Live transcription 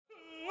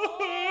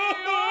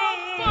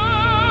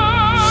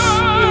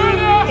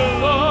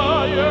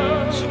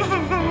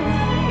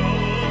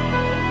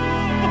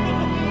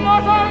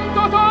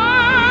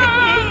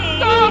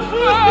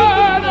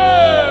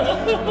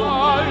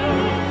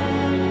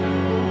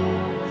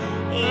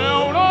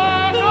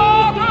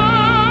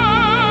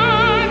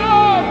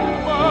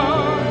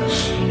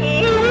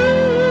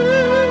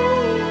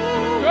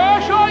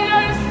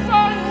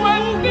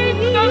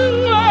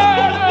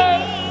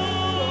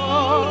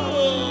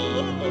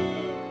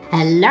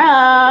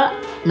Hello,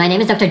 my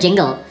name is Dr.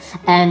 Jingle,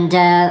 and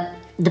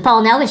the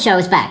Paul Nelwyn Show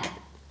is back.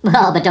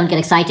 Well, but don't get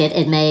excited,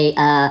 it may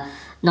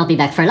not be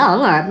back for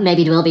long, or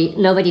maybe it will be,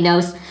 nobody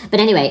knows. But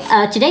anyway,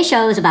 today's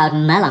show is about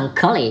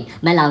melancholia.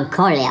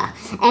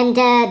 And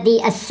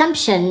the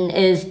assumption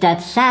is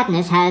that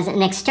sadness has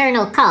an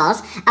external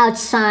cause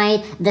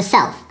outside the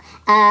self.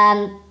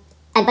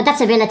 But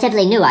that's a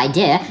relatively new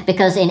idea,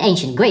 because in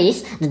ancient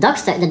Greece, the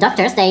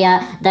doctors they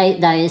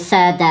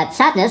said that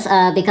sadness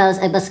because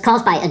it was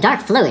caused by a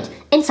dark fluid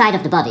inside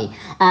of the body,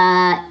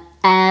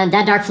 and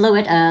that dark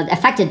fluid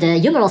affected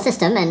the humoral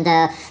system, and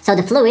so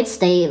the fluids,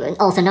 they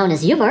also known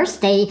as humors,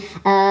 they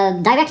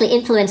directly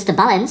influence the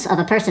balance of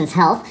a person's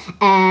health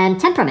and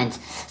temperament.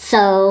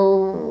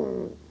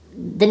 So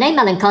the name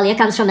melancholia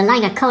comes from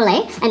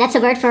melancholia, and that's a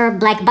word for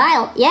black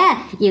bile.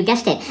 Yeah, you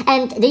guessed it.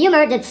 And the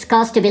humor that's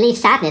caused to relieve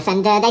sadness,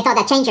 and they thought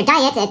that change your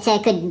diet,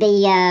 it could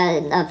be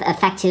of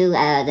effect to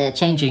the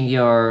changing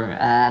your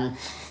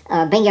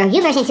bring your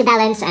humors into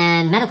balance,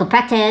 and medical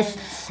practice.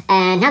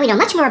 And now we know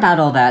much more about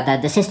all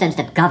the systems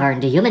that govern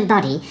the human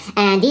body,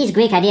 and these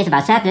Greek ideas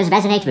about sadness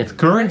resonate with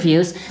current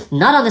views,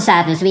 not on the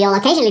sadness we all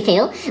occasionally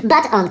feel,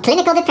 but on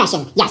clinical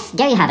depression. Yes,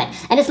 there you have it.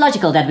 And it's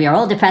logical that we are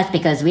all depressed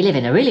because we live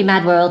in a really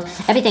mad world.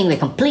 We're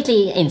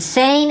completely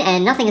insane,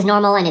 and nothing is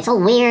normal, and it's all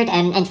weird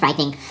and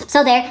frightening.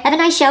 So there, have a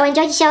nice show,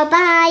 enjoy the show,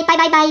 bye, bye,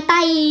 bye, bye,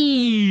 bye.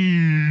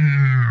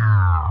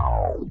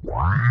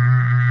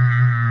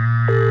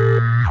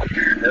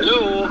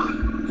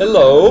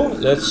 Hello,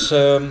 let's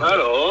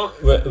Hello.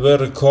 We're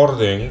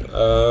recording.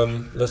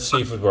 Let's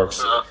see if it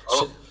works.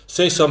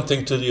 Say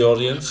something to the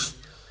audience.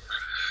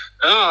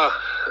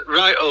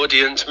 Right,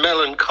 audience.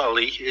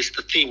 Melancholy is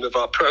the theme of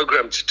our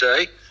program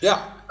today.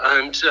 Yeah.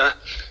 And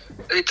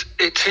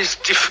it is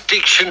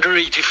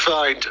dictionary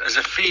defined as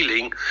a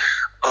feeling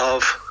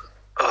of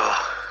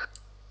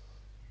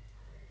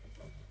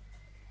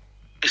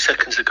 2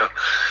 seconds ago.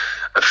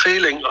 A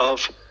feeling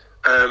of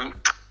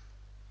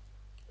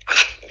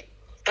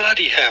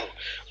bloody hell.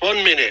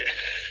 1 minute.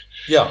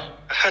 Yeah.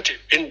 I had it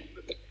in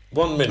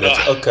 1 minute.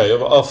 Okay,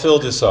 I'll fill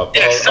this up.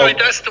 Yeah,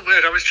 that's the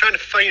word. I was trying to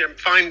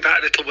find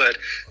that little word.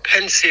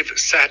 Pensive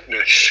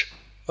sadness.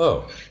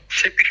 Oh.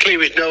 Typically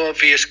with no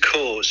obvious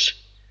cause.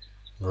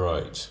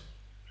 Right.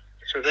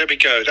 So there we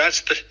go.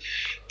 That's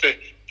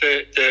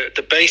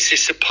the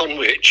basis upon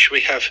which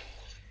we have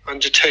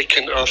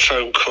undertaken our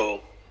phone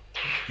call.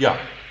 Yeah.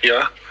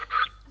 Yeah.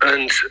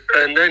 And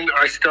then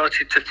I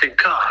started to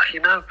think,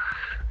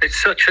 it's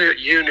such a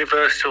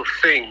universal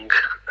thing,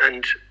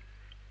 and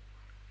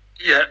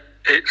yet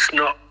it's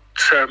not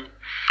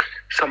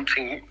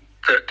something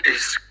that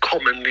is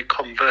commonly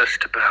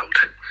conversed about.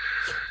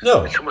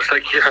 No. It's almost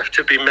like you have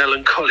to be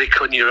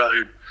melancholic on your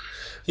own.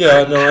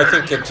 Yeah, no, I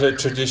think the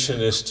tradition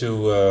is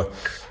to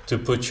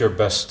put your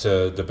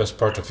the best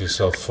part of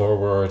yourself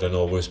forward, and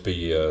always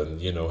be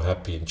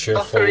happy and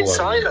cheerful. Suffer in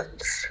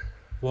silence.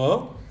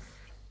 What?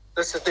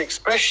 That's an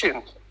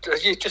expression.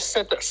 You just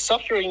said that,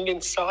 suffering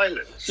in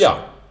silence.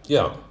 Yeah.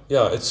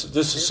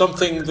 There's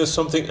something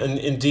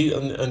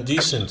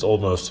indecent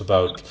almost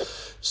about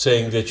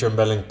saying that you're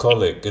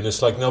melancholic, and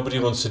it's like nobody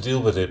wants to deal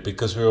with it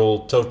because we're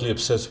all totally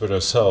obsessed with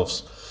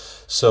ourselves.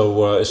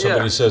 So if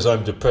somebody says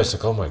I'm depressed,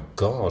 like, oh my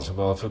God,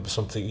 well, if it was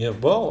something,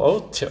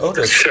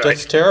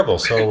 that's terrible.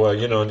 So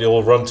and they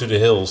all run to the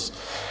hills.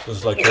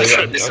 It's like they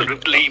sort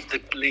of leave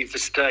the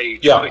stage.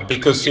 Yeah,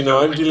 because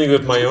I'm dealing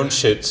with my own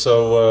shit.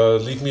 So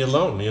leave me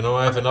alone.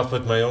 I have enough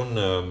with my own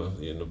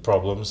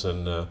problems,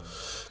 and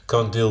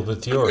can't deal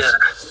with yours.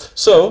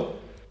 Yeah.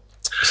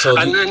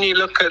 And then you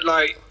look at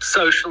like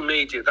social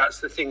media. That's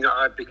the thing that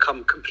I've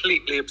become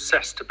completely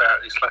obsessed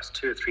about these last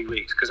 2 or 3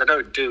 weeks, because I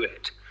don't do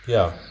it.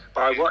 Yeah.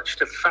 But I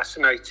watched a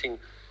fascinating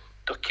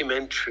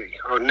documentary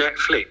on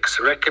Netflix.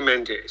 I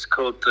recommend it. It's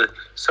called The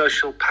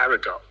Social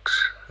Paradox.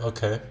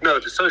 Okay. No,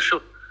 The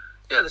Social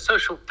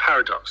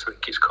Paradox, I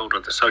think it's called, or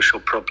The Social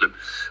Problem.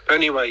 But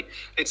anyway,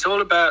 it's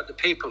all about the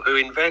people who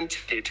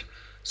invented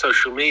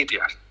social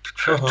media,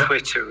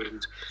 Twitter,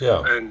 and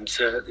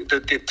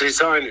the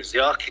designers, the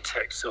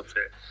architects of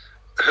it,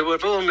 who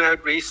have all now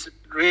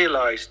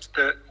realised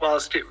that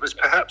whilst it was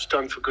perhaps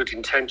done for good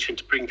intention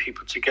to bring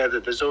people together,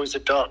 there's always a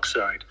dark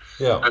side.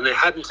 Yeah. And they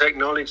hadn't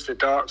acknowledged the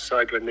dark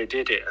side when they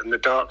did it, and the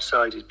dark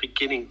side is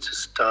beginning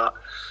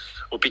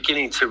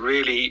to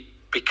really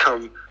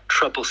become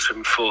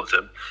troublesome for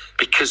them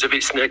because of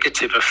its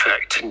negative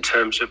effect in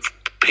terms of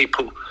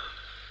people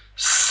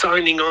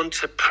signing on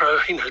to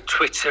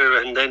Twitter,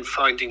 and then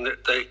finding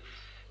that they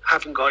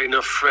haven't got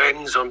enough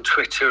friends on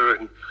Twitter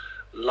and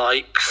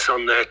likes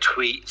on their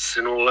tweets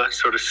and all that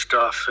sort of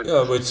stuff, and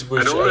all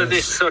of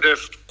this sort of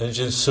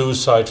engine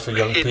suicide for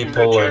young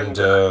people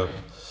agenda.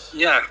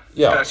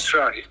 That's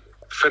right.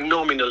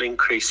 Phenomenal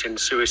increase in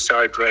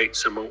suicide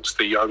rates amongst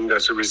the young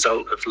as a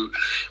result of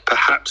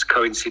perhaps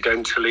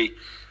coincidentally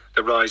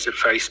the rise of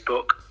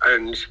Facebook,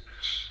 and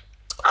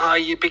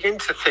you begin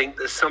to think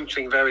there's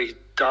something very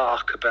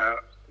dark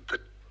about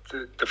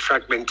the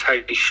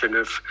fragmentation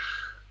of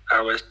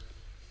our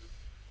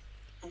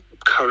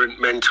current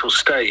mental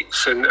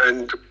states,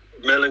 and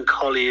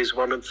melancholy is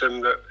one of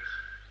them that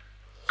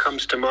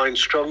comes to mind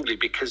strongly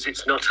because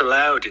it's not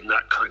allowed in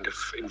that kind of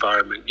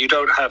environment. You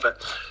don't have a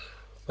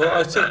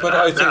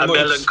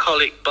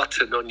melancholic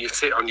button on your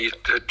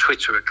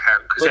Twitter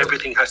account because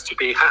everything has to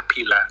be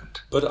happy land.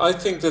 But I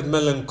think that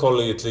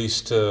melancholy, at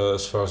least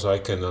as far as I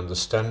can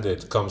understand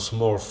it, comes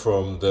more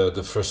from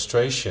the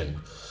frustration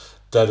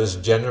that is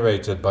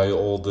generated by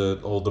all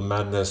the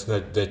madness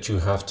that you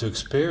have to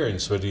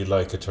experience, whether you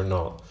like it or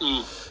not.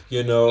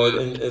 You know,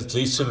 and at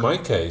least in my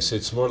case,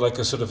 it's more like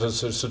a sort of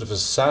a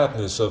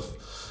sadness of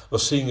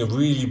seeing a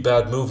really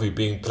bad movie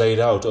being played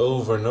out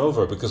over and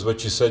over. Because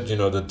what you said, you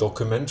know, the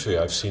documentary,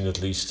 I've seen at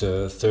least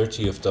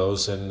 30 of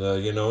those, and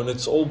you know, and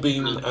it's all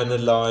been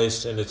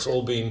analyzed, and it's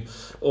all been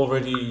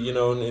already, you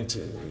know,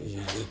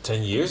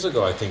 10 years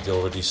ago, I think they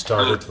already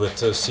started with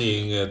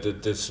seeing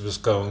that this was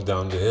going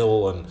down the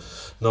hill and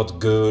not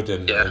good,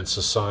 and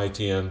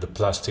society and the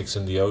plastics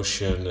in the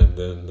ocean, and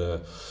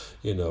then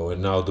you know,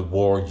 and now the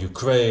war in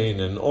Ukraine,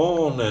 and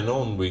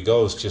on we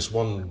go. It's just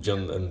one,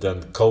 and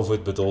then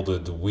COVID with all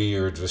the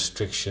weird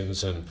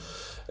restrictions and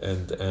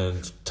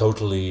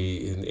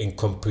totally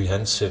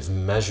incomprehensive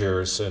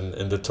measures,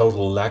 and the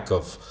total lack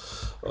of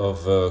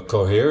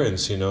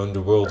coherence, you know, in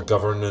the world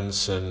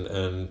governance,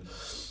 and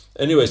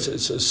anyways,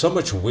 it's so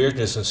much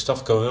weirdness and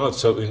stuff going on.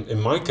 So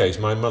in my case,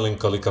 my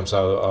melancholy comes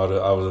out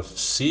of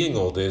seeing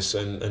all this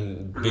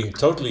and being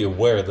totally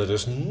aware that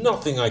there's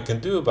nothing I can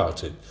do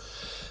about it.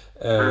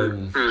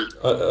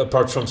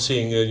 Apart from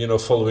seeing, you know,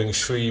 following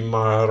Sri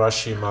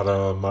Maharishi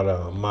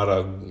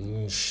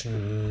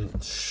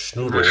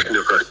Shnudal,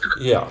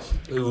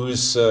 who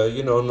is,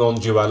 you know,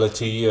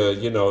 non-duality,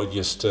 you know,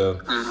 just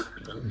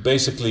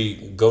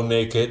basically go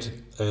naked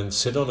and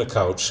sit on a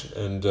couch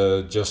and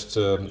just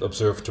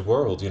observe the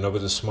world, you know,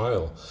 with a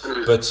smile.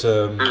 But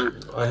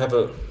I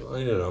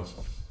don't know,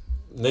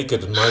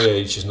 naked at my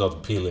age is not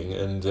appealing,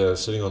 and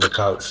sitting on the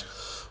couch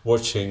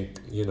watching,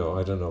 you know,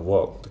 I don't know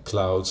what, the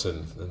clouds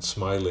and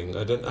smiling.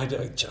 I don't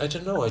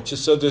know.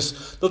 So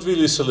there's not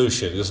really a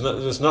solution.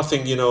 There's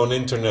nothing, you know, on the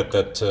internet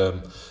that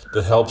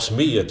helps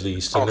me, at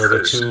least, in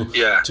order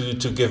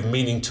to give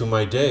meaning to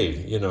my day.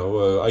 You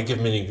know, I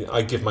give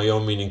my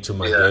own meaning to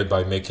my day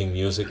by making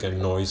music and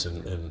noise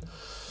and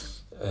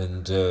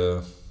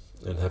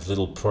have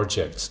little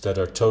projects that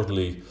are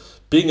totally,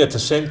 being at the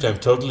same time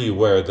totally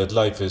aware that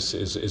life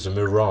is a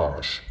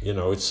mirage. You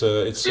know, it's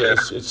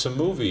a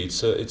movie.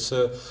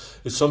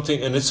 It's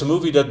something, and it's a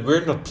movie that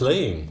we're not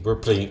playing. We're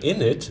playing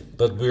in it,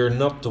 but we're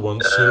not the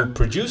ones who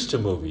produced the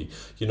movie.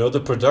 You know, the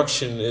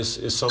production is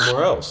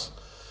somewhere else.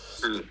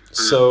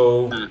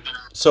 So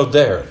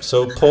there.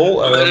 So Paul.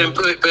 But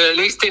at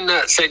least in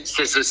that sense,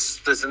 there's a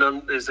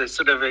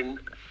sort of an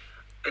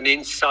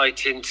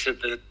insight into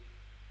the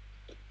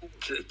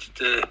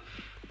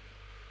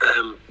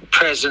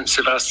presence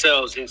of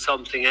ourselves in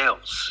something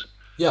else.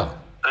 Yeah.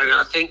 And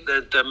I think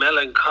that the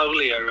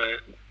melancholy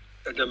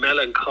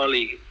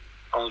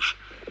of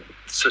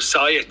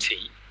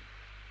society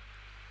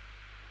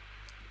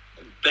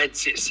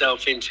beds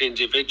itself into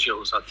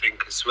individuals, I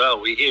think, as well.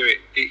 We hear it.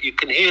 You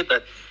can hear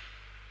the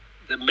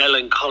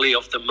melancholy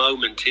of the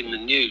moment in the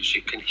news.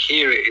 You can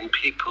hear it in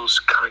people's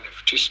kind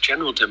of just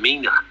general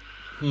demeanor.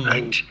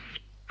 And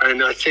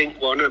I think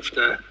one of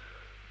the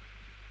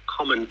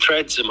common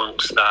threads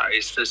amongst that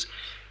is there's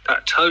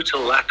that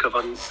total lack of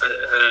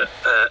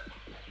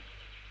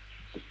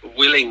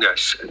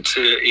willingness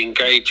to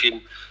engage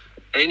in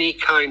any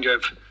kind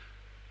of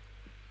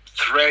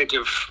thread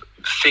of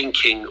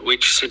thinking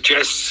which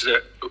suggests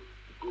that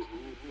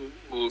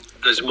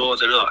there's more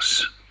than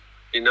us,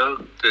 you know,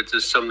 that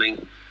there's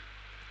something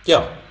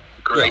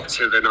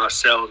greater than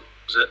ourselves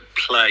at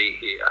play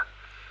here.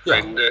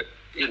 And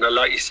you know,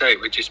 like you say,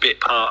 we're just bit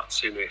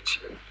parts in it,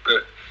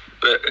 but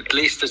at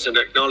least there's an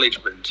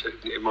acknowledgement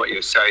in what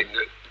you're saying,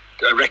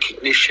 that a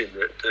recognition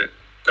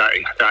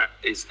that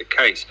is the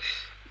case.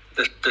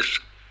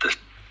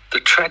 The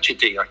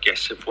tragedy, I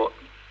guess, of what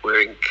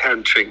we're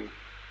encountering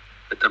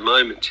at the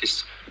moment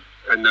is,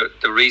 and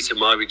the reason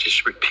why we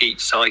just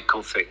repeat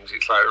cycle things,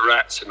 it's like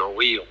rats in a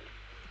wheel,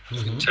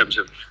 in terms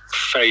of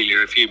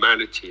failure of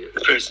humanity at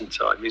the present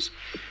time, is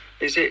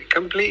it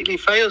completely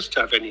fails to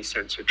have any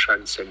sense of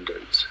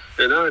transcendence.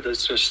 You know,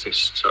 there's just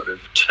this sort of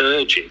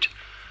turgid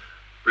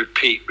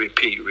repeat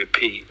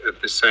of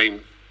the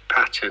same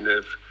pattern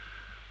of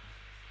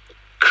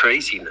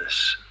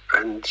craziness,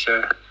 and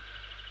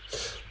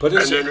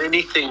then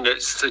anything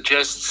that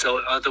suggests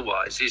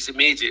otherwise is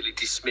immediately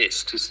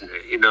dismissed, isn't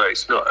it? You know,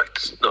 it's not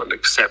an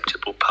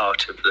acceptable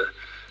part of the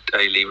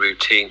daily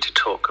routine to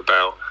talk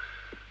about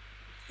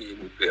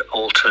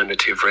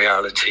alternative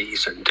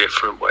realities and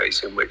different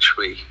ways in which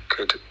we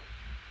could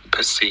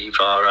perceive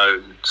our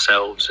own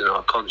selves and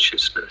our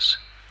consciousness.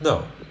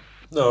 No,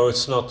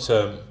 it's not.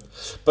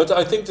 But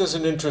I think there's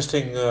an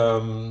interesting,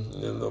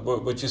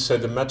 what you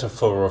said, the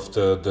metaphor of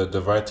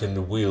the rat in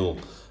the wheel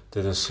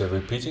that is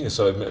repeating.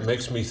 So it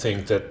makes me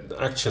think that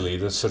actually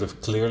that sort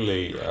of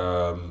clearly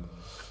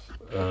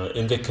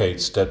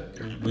indicates that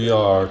we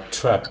are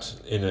trapped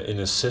in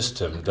a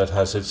system that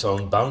has its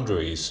own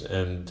boundaries,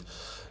 and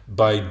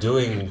by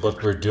doing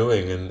what we're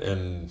doing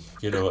and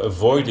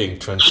avoiding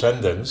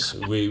transcendence,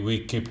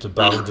 we keep the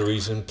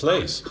boundaries in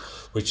place,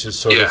 which is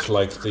sort of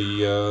like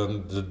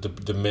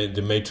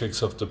the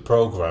matrix of the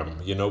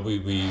program.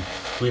 We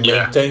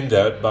maintain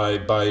that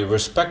by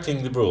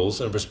respecting the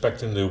rules, and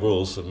respecting the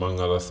rules, among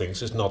other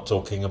things, is not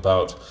talking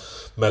about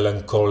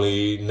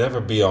melancholy, never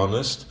be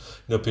honest.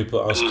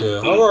 People ask,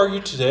 how are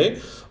you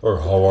today? Or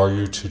how are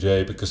you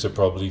today? Because they're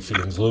probably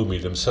feeling gloomy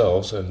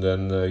themselves. And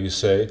then you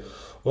say,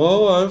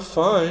 well, I'm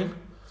fine.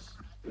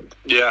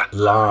 Yeah.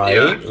 Lie.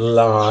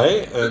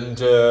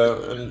 And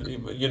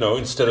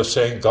instead of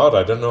saying, God,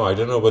 I don't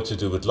know what to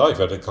do with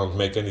life. I can't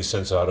make any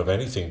sense out of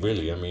anything,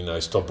 really. I mean, I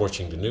stopped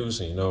watching the news,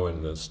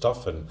 and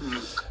stuff and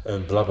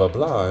blah, blah,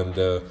 blah.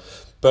 And,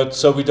 but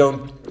so we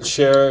don't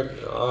share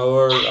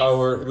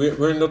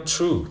we're not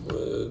true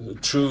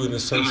in the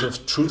sense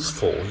of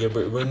truthful. Yeah,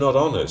 we're not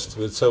honest.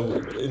 So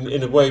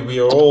in a way, we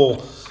are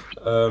all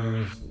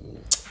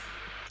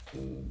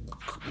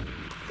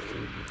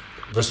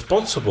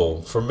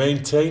responsible for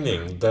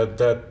maintaining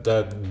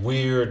that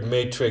weird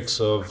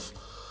matrix of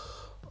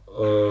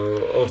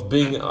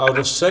being out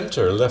of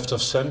center, left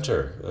of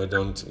center. We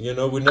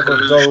never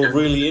go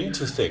really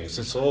into things.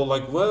 It's all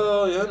like,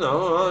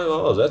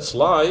 well, that's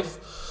life.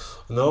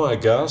 No, I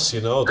guess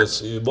that's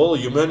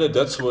humanity.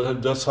 That's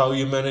how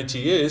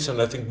humanity is.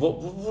 And I think,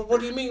 what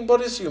do you mean?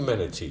 What is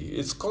humanity?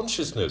 It's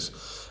consciousness,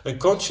 and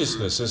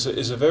consciousness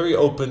is a very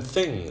open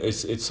thing.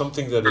 It's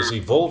something that is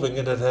evolving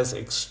and that has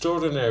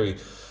extraordinary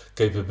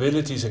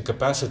capabilities and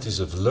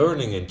capacities of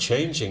learning and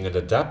changing and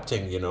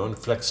adapting. And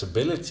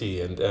flexibility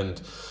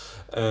and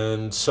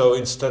so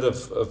instead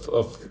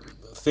of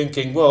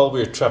thinking, well,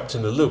 we're trapped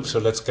in a loop, so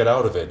let's get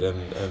out of it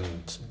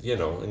and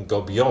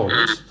go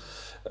beyond.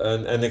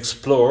 And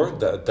explore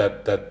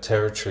that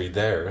territory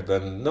there,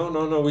 then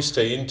no, we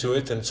stay into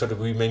it, and sort of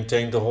we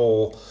maintain the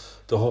whole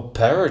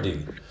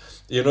parody.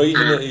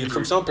 Even for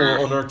example,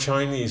 on our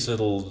Chinese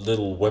little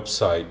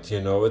website,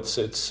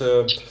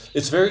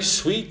 it's very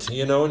sweet,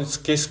 and it's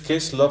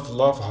kiss,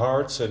 love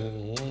hearts,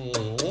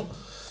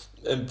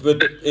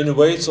 but in a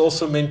way it's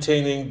also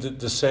maintaining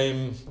the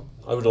same.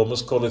 I would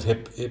almost call it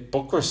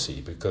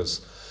hypocrisy,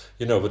 because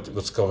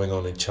what's going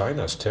on in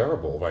China is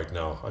terrible right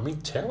now. I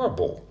mean,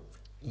 terrible.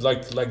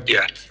 Like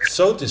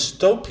so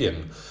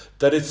dystopian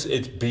that it's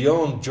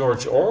beyond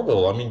George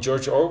Orwell. I mean,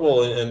 George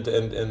Orwell and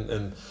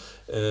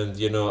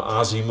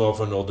Asimov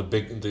and all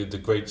the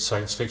great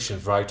science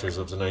fiction writers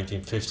of the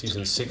 1950s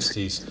and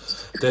 60s,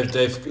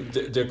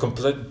 they're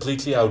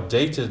completely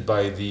outdated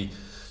by the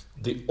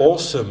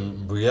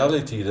awesome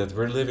reality that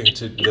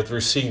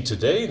we're seeing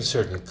today in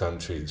certain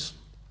countries.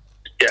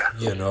 Yeah.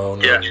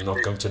 I'm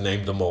not going to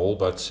name them all,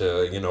 but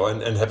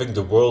and having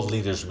the world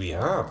leaders we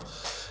have.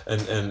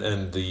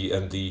 And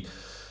the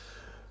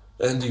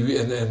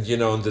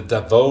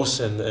Davos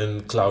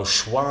and Klaus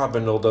Schwab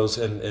and all those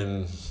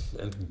and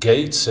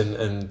Gates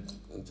and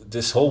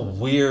this whole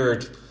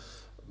weird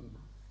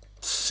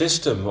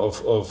system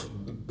of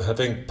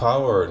having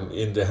power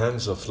in the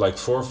hands of like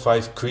 4 or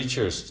 5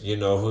 creatures,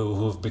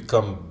 who've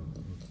become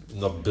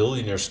not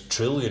billionaires,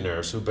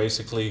 trillionaires, who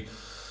basically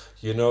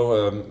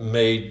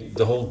made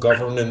the whole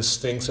governance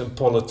things and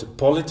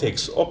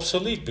politics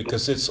obsolete,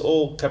 because it's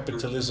all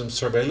capitalism,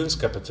 surveillance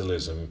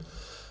capitalism.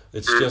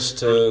 It's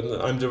just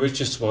I'm the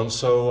richest one,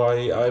 so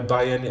I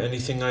buy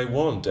anything I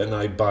want, and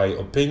I buy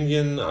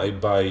opinion, I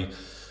buy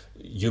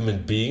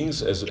human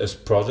beings as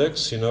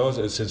products.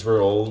 Since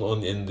we're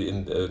all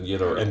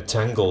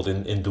entangled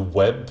in the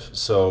web.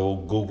 So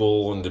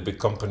Google and the big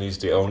companies,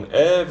 they own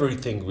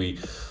everything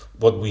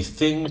what we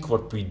think,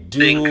 what we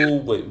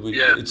do.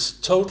 It's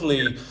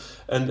totally.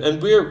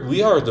 And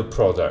we are the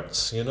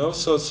products,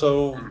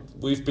 so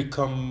we've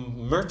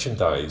become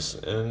merchandise,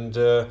 and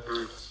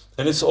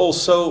it's all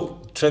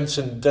so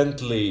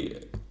transcendently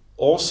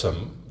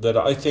awesome that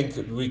I think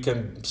we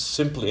can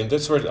simply, and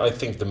that's where I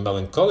think the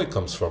melancholy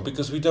comes from,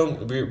 because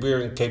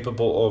we're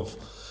incapable of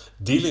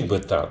dealing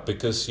with that,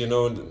 because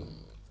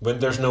when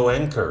there's no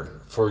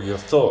anchor for your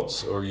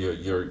thoughts or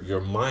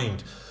your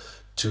mind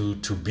to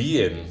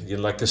be in,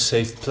 like a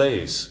safe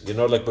place,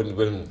 like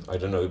when I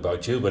don't know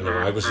about you, when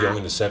I was young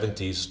in the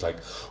 70s, like,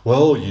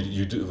 well,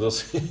 you do, well,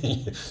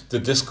 the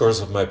discourse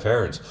of my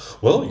parents,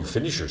 well, you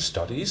finish your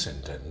studies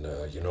and then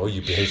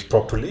you behave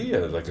properly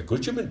like a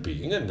good human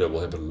being, and we'll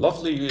have a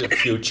lovely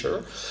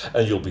future,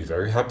 and you'll be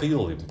very happy,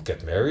 you'll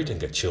get married and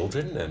get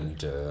children,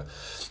 and and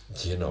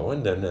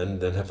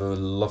then have a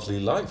lovely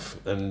life,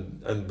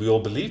 and we all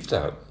believe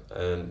that.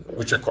 And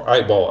which of course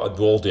I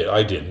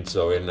didn't.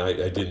 So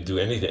I didn't do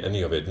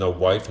any of it. No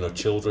wife, no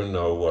children,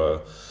 no.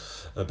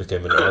 I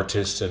became an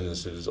artist, and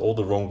it's all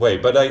the wrong way.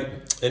 But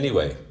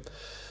anyway.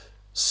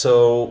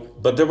 So,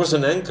 but there was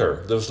an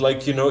anchor. There was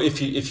like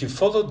if you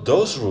follow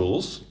those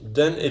rules,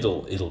 then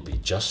it'll be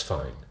just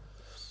fine.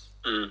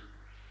 And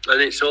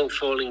it's all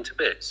falling to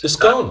bits. It's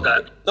gone.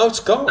 No, it's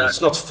gone. It's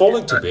not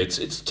falling to bits.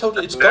 It's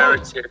totally. It's gone.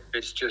 Narrative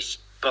is just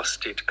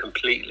busted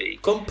completely.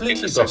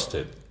 Completely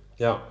busted.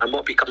 Yeah. And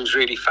what becomes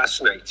really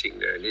fascinating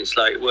then is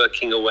like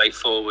working a way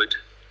forward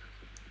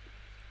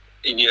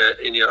in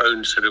your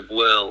own sort of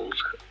world,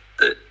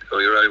 that,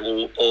 or your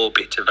own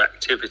orbit of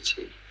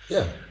activity,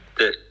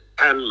 that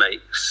can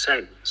make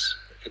sense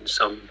in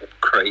some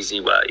crazy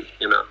way,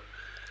 you know.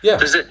 Yeah.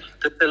 There's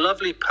a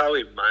lovely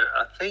poem,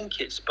 I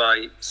think it's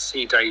by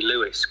C.D.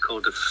 Lewis,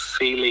 called A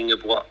Feeling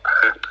of What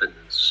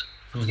Happens.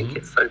 I think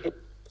it's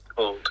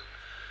called.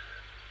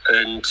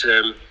 And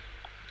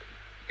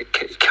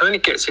it kind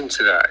of gets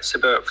into that. It's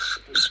about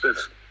sort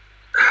of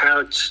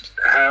how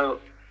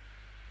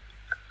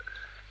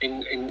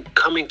in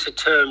coming to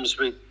terms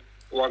with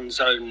one's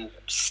own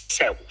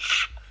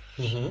self,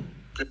 the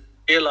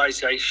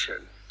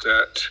realization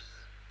that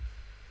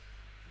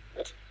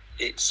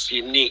it's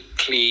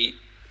uniquely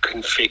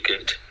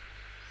configured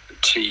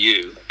to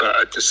you, but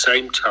at the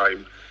same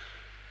time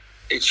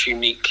it's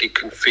uniquely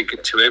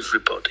configured to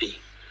everybody.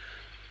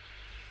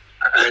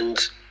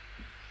 And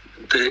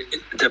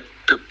the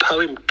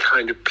poem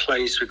kind of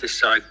plays with the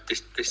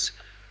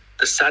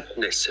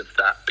sadness of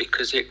that,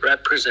 because it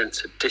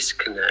represents a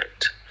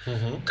disconnect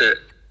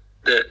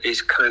that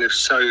is kind of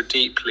so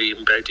deeply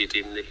embedded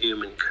in the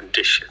human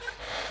condition,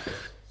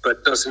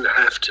 but doesn't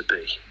have to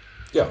be.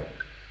 Yeah.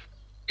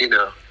 You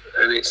know,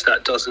 and it's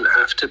that doesn't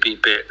have to be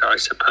bit, I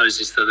suppose,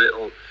 is the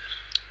little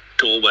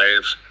doorway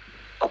of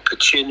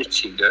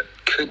opportunity that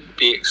could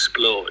be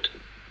explored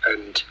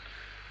and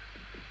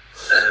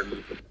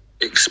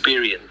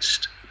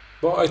experienced.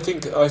 Well, I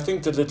think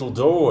the little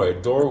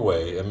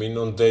doorway. I mean,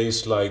 on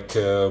days like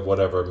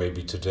whatever,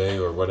 maybe today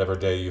or whatever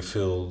day you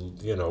feel,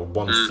 you know,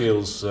 one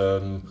feels,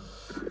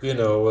 you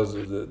know,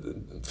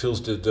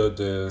 feels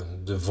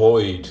the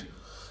void,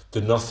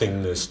 the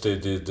nothingness,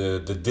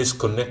 the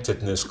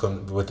disconnectedness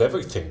with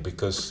everything,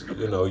 because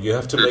you know you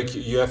have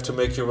to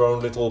make your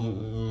own little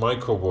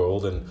micro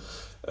world, and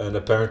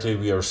apparently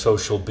we are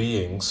social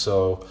beings.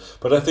 So,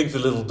 but I think the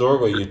little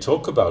doorway you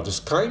talk about is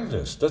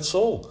kindness. That's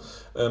all.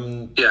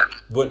 When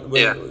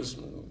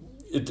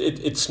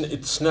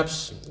it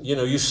snaps, you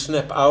know, you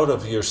snap out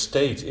of your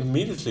state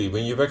immediately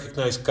when you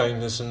recognize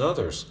kindness in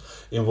others,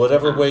 in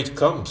whatever way it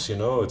comes. You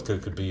know, it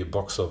could be a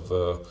box of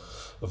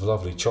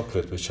lovely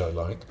chocolate, which I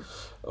like,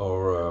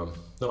 or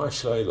no,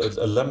 actually,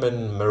 a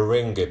lemon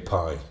meringue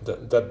pie.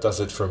 That does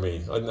it for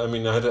me. I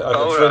mean, I have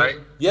a friend. Right.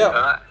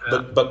 Yeah,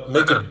 but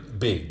make it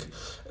big.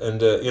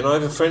 And you know, I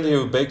have a friend here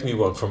who baked me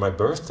one for my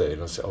birthday,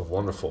 and I said, "Oh,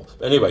 wonderful."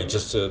 Anyway,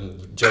 just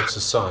jokes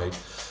aside.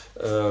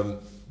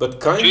 But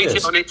kindness. Do you eat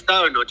it on its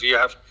own, or do you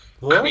have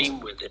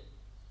cream with it?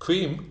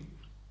 Cream?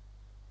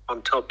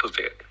 On top of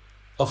it?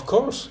 Of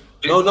course.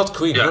 No, not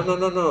cream. Yeah.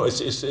 No. It's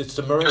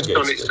the meringue.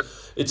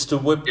 It's the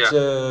whipped,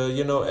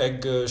 you know,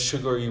 egg,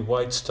 sugary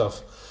white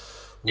stuff.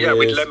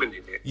 With lemon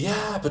in it.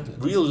 Yeah, but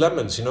real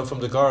lemons, you know, from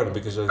the garden,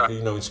 because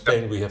you know, in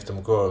Spain we have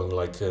them growing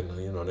like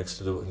you know, next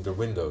to the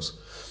windows.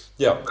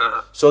 Yeah.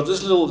 So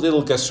this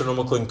little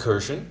gastronomical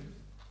incursion,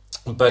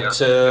 but.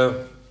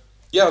 So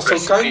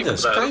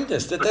kindness.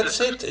 That's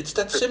it. It's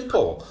that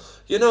simple.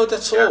 You know,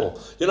 that's all.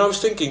 You know, I was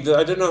thinking that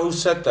I don't know who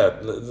said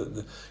that.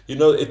 You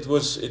know, it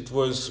was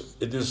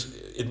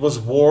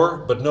war,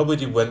 but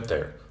nobody went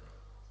there.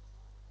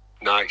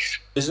 Nice.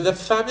 Isn't that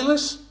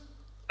fabulous?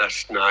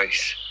 That's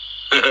nice.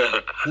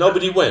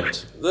 Nobody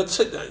went. That's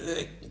it.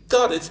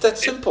 God, it's that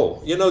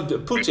simple. You know,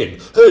 Putin.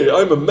 Hey,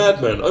 I'm a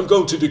madman. I'm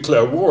going to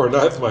declare war, and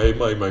I have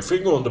my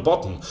finger on the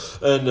button,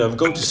 and I'm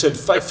going to send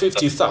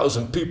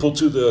 50,000 people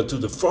to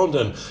the front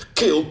and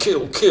kill.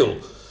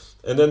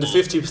 And then the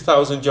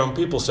 50,000 young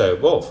people say,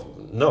 "Well,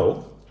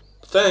 no,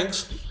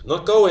 thanks,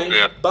 not going.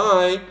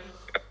 Bye."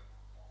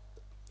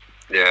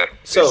 Yeah.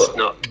 So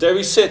there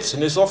he sits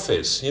in his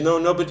office. You know,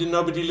 nobody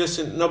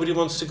listen. Nobody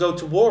wants to go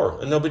to war,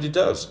 and nobody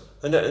does,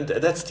 and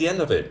that's the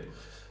end of it.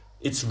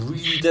 It's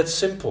really that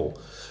simple.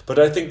 But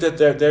I think that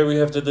there we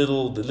have the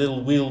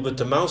little wheel with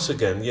the mouse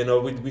again. You know,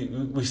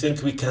 we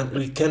think we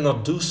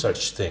cannot do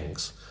such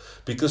things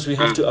because we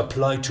have to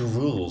apply to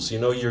rules. You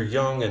know, you're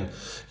young and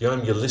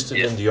you're listed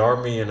in the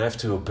army and have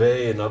to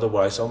obey, and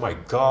otherwise, oh my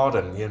God,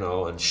 and you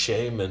know, and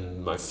shame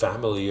and my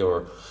family,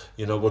 or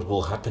you know, what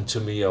will happen to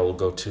me? I will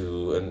go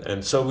to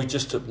and so we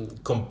just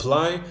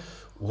comply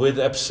with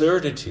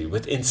absurdity,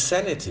 with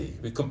insanity.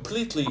 We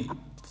completely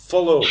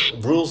follow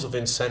rules of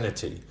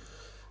insanity.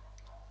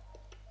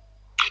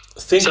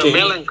 Thinking, so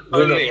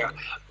melancholia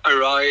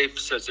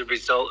arrives as a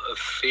result of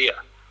fear.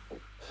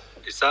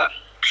 Is that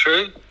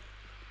true?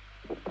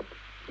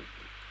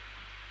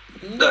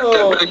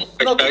 No, it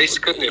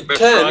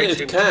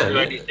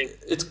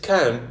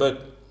can,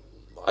 but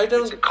I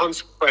don't. It's a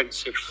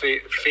consequence of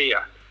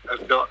fear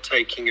of not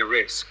taking a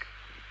risk.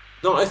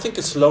 No, I think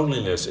it's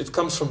loneliness. It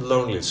comes from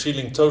loneliness,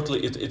 feeling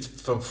totally. It's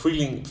from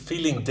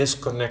feeling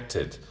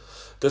disconnected.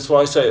 That's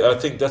why I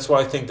think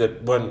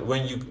that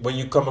when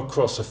you come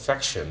across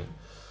affection,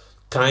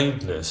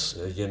 kindness,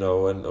 you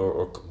know, and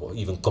or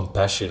even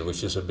compassion,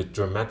 which is a bit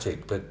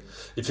dramatic, but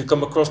if you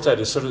come across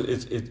that, it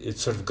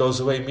sort of goes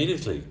away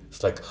immediately.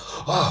 It's like,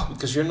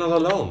 because you're not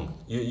alone.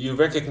 You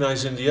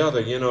recognize in the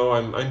other, you know,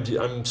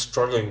 I'm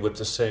struggling with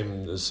the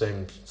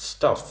same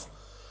stuff,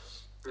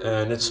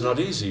 and it's not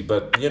easy.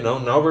 But you know,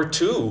 now we're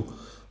two,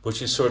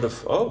 which is sort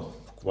of, oh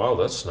wow,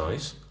 that's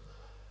nice.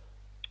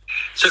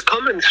 It's a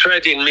common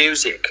thread in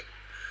music.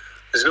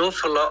 There's an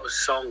awful lot of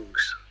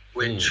songs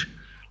which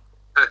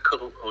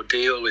tackle or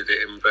deal with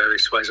it in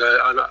various ways.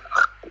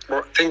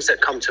 Things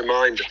that come to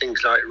mind are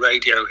things like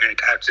Radiohead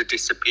Had to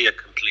Disappear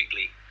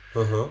Completely.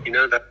 You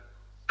know that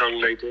song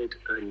they did?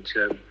 And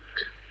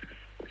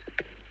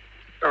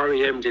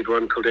R.E.M. did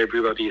one called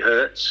Everybody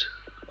Hurts.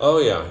 Oh,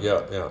 yeah.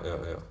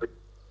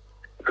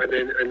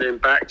 And then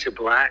Back to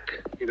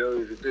Black. You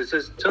know,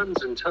 there's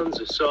tons and tons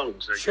of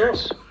songs, I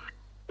guess,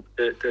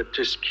 that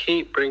just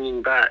keep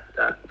bringing back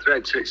that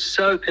thread. So it's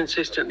so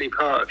consistently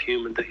part of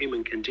the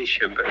human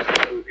condition, but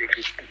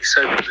it's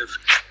so kind of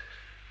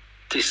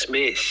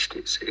dismissed.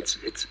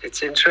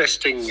 It's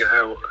interesting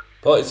how.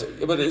 We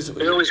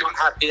always want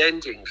happy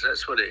endings.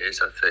 That's what it is,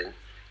 I think.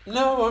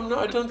 No, I'm not.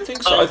 I don't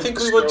think so. I think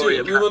we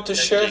want to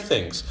share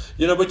things.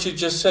 You know what you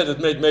just said. It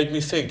made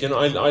me think. You know,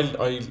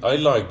 I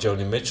like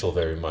Joni Mitchell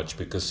very much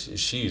because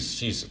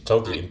she's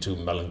totally into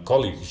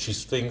melancholy. She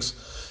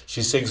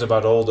sings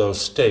about all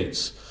those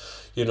states,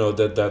 you know,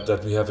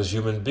 that we have as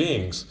human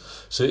beings.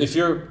 So if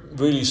you're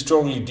really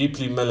strongly,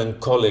 deeply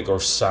melancholic or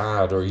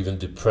sad or even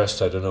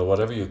depressed, I don't know,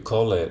 whatever you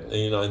call it,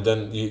 you know, and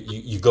then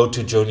you go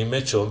to Joni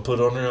Mitchell and put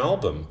on her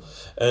album.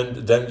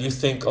 And then you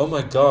think, oh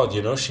my God,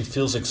 you know, she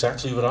feels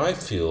exactly what I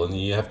feel. And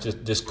you have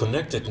this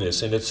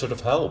connectedness, and it sort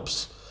of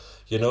helps.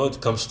 You know, it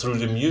comes through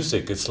the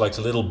music. It's like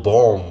a little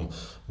balm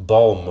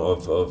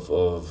of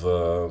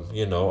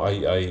you know,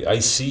 I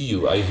see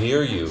you, I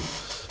hear you.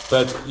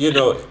 But, you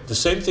know, the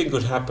same thing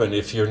could happen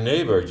if your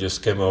neighbor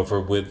just came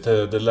over with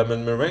the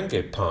lemon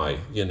meringue pie,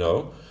 you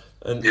know,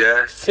 and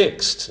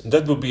fixed.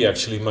 That would be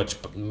actually much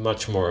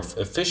more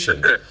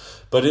efficient.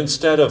 But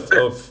instead of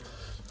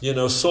you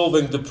know,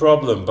 solving the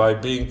problem by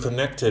being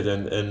connected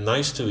and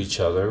nice to each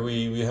other,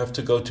 we have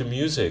to go to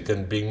music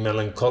and being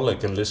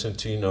melancholic and listen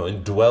to, you know,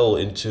 and dwell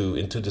into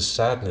the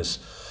sadness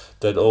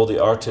that all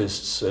the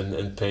artists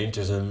and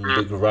painters and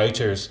big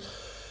writers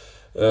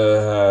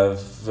have.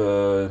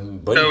 So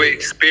we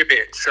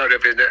experience sort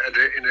of in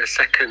a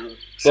second.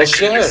 Well,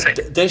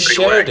 they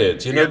shared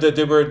it. You know, that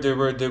they were,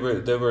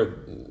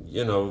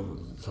 you know,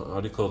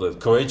 how do you call it?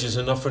 Courageous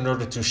enough in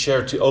order to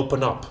share, to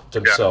open up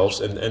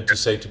themselves and to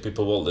say to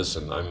people, well,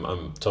 listen,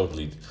 I'm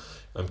totally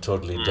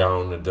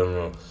down and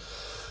don't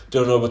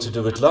know what to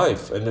do with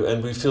life,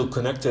 and we feel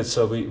connected,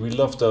 so we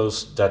love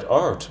that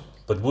art.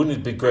 But wouldn't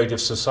it be great if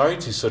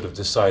society sort of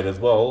decided,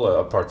 well,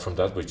 apart from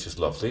that, which is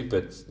lovely,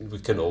 but we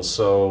can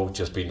also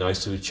just be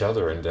nice to each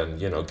other and then,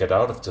 you know, get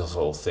out of this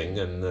whole thing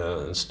and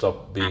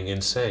stop being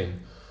insane.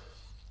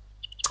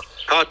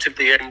 Part of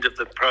the end of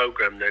the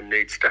program then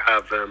needs to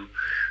have the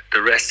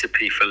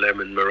recipe for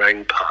lemon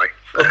meringue pie.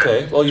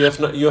 Okay, well, we have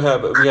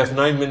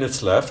 9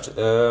 minutes left.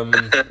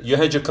 You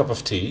had your cup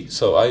of tea,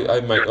 so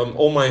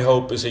all my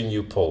hope is in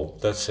you, Paul.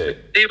 That's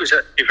it. It was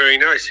actually very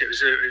nice. It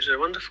was a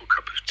wonderful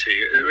cup of tea.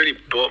 It really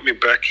brought me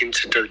back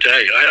into the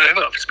day.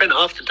 I've spent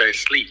half the day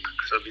asleep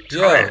because I've been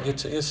tired.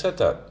 Yeah, you said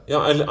that. Yeah,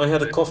 I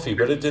had a coffee,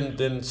 but it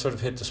didn't sort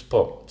of hit the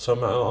spot. So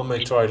I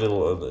may try a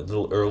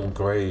little Earl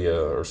Grey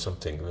or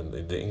something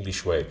in the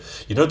English way.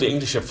 You know, the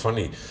English are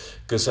funny.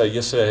 Because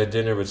yesterday I had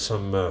dinner with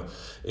some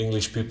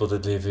English people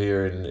that live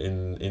here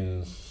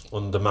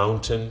on the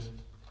mountain,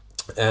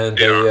 and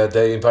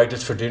they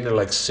invited for dinner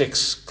like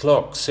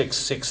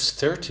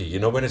 6:30. You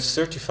know, when it's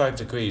 35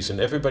 degrees, and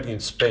everybody in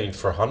Spain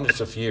for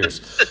hundreds of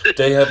years,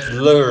 they have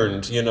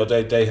learned. You know,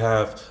 they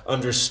have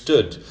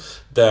understood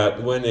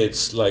that when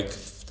it's like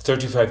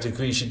 35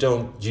 degrees, you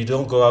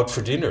don't go out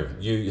for dinner.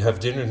 You have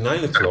dinner at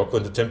 9 o'clock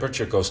when the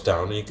temperature goes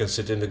down, and you can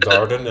sit in the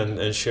garden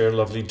and share a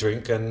lovely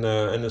drink and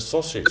a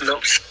sausage.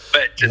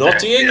 Not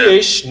the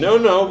English.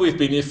 No. We've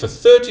been here for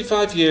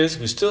 35 years.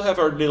 We still have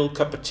our little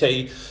cup of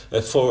tea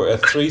for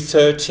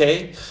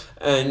 3:30,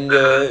 and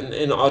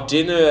our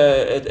dinner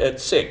at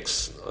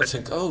 6. I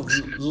think, oh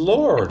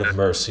Lord of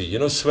mercy, you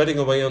know, sweating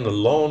away on the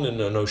lawn and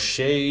no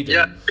shade.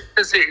 Yeah,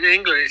 because in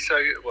England it's so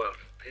well.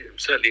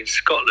 Certainly in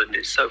Scotland,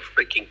 it's so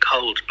freaking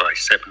cold by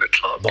 7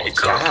 o'clock. Well, of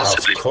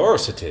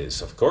course it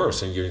is. Of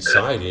course, and you're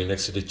inside, you're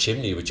next to the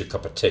chimney with your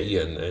cup of tea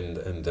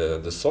and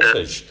the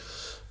sausage.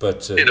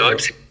 But you know, I'm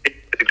sitting in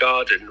the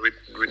garden with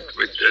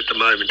at the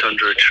moment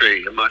under a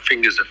tree, and my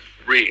fingers are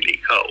really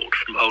cold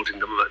from holding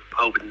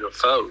the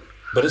phone.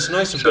 But it's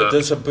nice. So,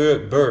 there's a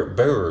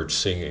bird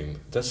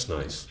singing. That's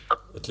nice.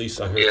 At least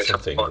I heard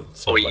something.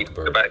 Like a bird.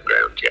 In the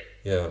background,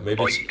 Yeah,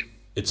 maybe.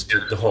 It's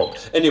the hawk.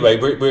 Anyway,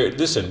 we're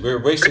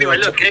wasting our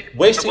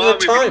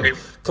time.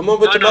 Come on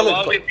with the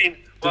melon.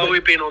 While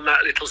we've been on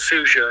that little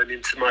sojourn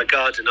into my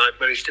garden, I've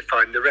managed to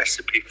find the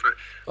recipe for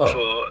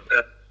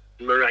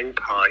meringue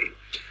pie.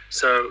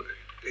 So,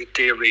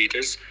 dear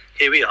readers,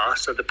 here we are.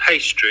 So the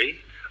pastry: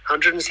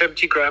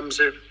 175 grams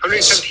of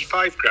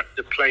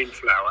plain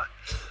flour,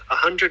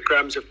 100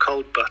 grams of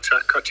cold butter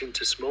cut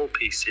into small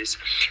pieces,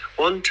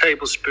 1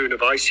 tablespoon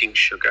of icing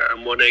sugar,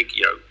 and 1 egg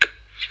yolk.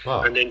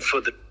 Wow. And then for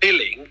the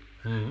filling,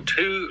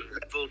 2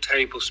 level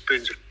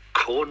tablespoons of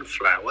corn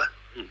flour.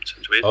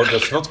 Sounds weird. Oh,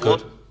 that's not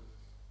good.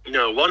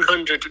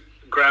 100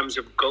 grams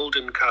of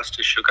golden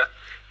caster sugar,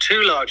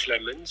 2 large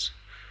lemons,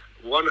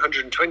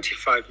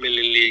 125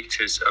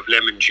 milliliters of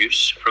lemon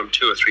juice from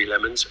 2 or 3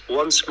 lemons,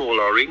 1 small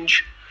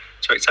orange,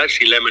 so it's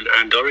actually lemon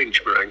and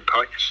orange meringue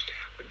pie,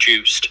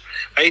 juiced,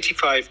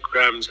 85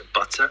 grams of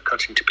butter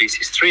cut into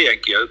pieces, 3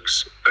 egg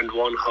yolks, and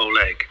 1 whole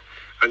egg.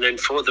 And then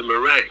for the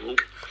meringue,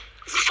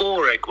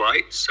 4 egg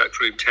whites at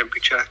room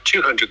temperature,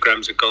 200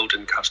 grams of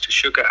golden custard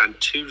sugar, and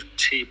 2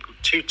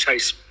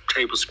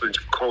 tablespoons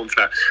of corn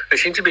flour. I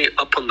seem to be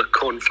up on the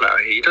corn flour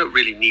here. You don't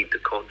really need the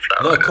corn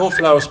flour. No, corn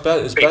flour is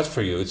bad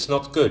for you. It's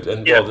not good.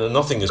 And well,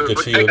 nothing is good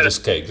for you in this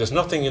cake. There's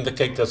nothing in the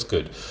cake that's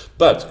good.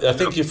 But I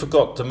think you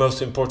forgot the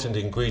most important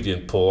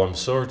ingredient, Paul. I'm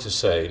sorry to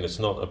say, and it's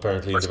not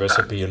apparently in the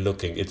recipe you're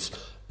looking. It's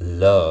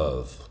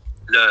love.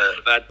 Love.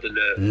 Add the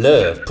love.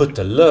 Love. Put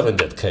the love in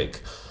that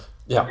cake.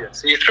 Yeah.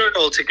 So you throw it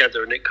all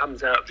together and it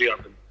comes out of the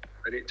oven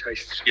and it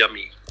tastes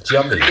yummy.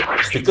 Yummy.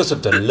 Because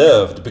of the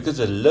love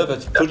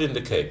it's put in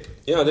the cake.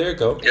 Yeah, there you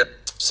go. Yep.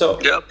 So,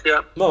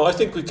 well, I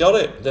think we got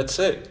it. That's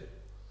it.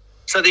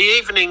 So the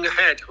evening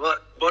ahead,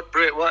 what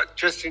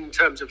just in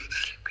terms of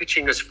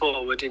pitching us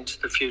forward into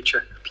the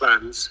future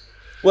plans?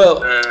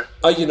 Well,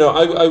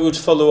 I would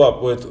follow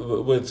up with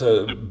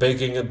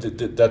baking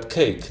that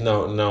cake.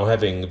 Now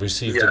having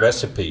received the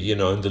recipe,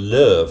 and the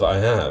love I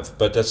have,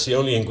 but that's the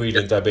only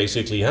ingredient I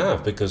basically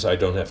have because I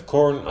don't have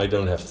corn, I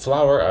don't have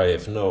flour, I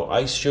have no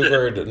ice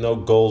sugar, no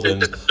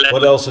golden.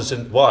 What else is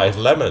in? Well, I have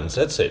lemons.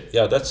 That's it.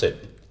 Yeah, that's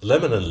it.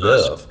 Lemon and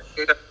love.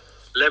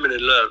 Lemon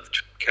and love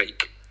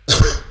cake.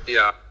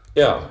 Yeah.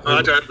 Yeah.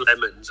 I don't have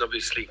lemons,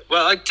 obviously.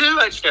 Well, I do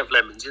actually have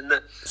lemons in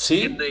the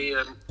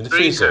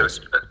freezer,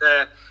 but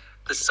they're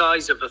the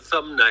size of a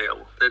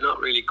thumbnail. They're not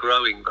really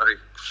growing very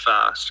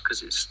fast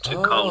because it's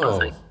too cold, I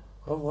think.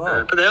 Oh,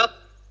 wow. But they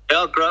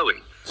are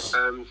growing.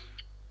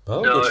 Good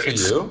for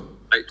you.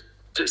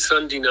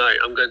 Sunday night,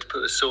 I'm going to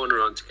put the sauna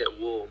on to get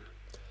warm.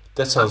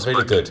 That sounds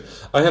really good.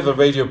 I have a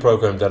radio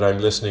program that I'm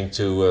listening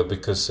to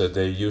because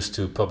they used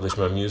to publish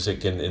my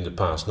music in the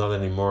past. Not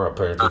anymore,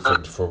 apparently,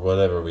 for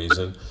whatever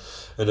reason.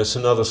 And it's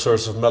another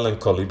source of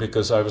melancholy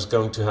because I was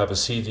going to have a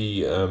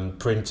CD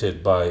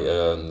printed by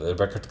a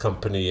record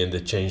company and they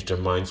changed their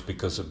minds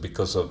because of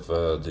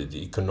the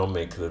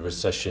economic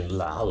recession,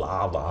 blah,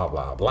 blah, blah,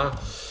 blah, blah.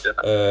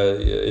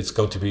 It's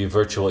going to be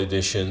virtual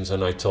editions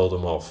and I told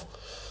them off.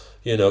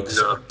 Because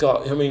to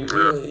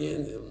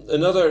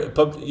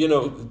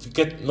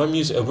get my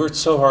music, I worked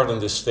so hard on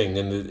this thing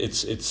and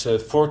it's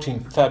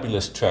 14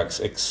 fabulous tracks,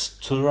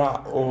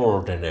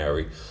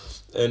 extraordinary.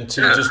 And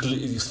to just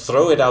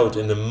throw it out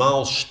in the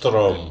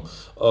maelstrom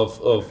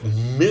of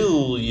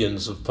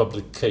millions of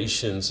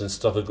publications and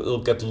stuff, it'll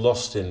get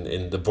lost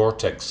in the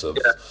vortex of,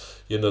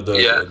 in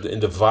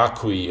the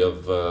vacui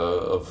of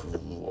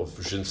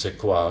je ne sais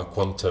quoi,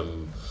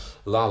 quantum,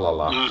 la la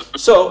la.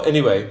 So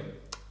anyway,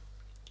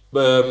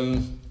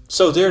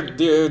 so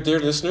dear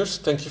listeners,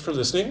 thank you for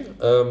listening.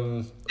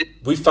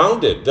 We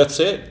found it. That's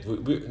it.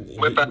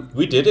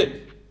 We did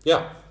it.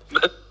 Yeah.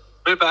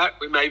 We're back.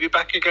 We may be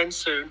back again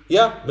soon.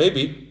 Yeah,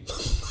 maybe.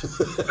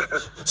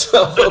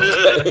 So,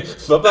 okay.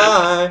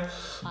 Bye-bye.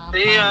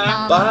 See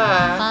ya.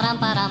 Bye.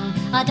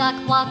 A duck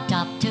walked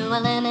up to a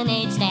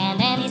lemonade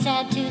stand and he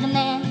said to the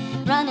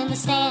man running the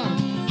stand,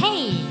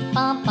 "Hey,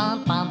 bump,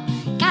 bump, bump,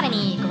 got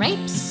any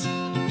grapes?"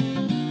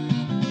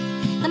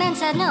 The man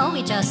said, "No,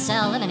 we just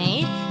sell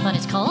lemonade, but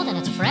it's cold and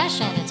it's fresh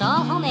and it's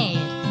all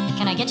homemade.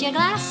 Can I get you a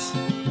glass?"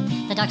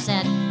 The duck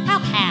said, "I'll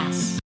pass."